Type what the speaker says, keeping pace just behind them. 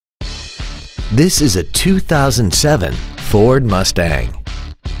This is a 2007 Ford Mustang.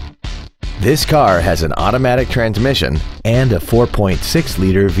 This car has an automatic transmission and a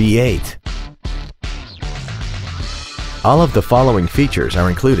 4.6-liter V8. All of the following features are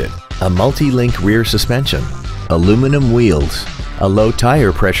included: a multi-link rear suspension, aluminum wheels, a low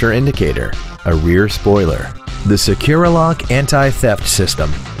tire pressure indicator, a rear spoiler, the SecuriLock anti-theft system,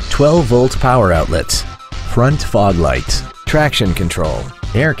 12-volt power outlets, front fog lights, traction control,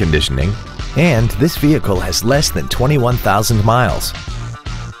 air conditioning, and this vehicle has less than 21,000 miles.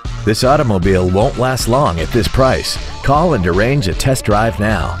 This automobile won't last long at this price. Call and arrange a test drive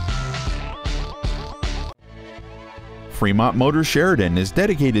now. Fremont Motor-Sheridan is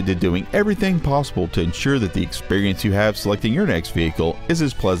dedicated to doing everything possible to ensure that the experience you have selecting your next vehicle is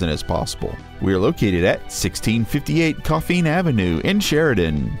as pleasant as possible. We are located at 1658 Coffeen Avenue in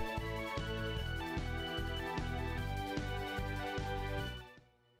Sheridan.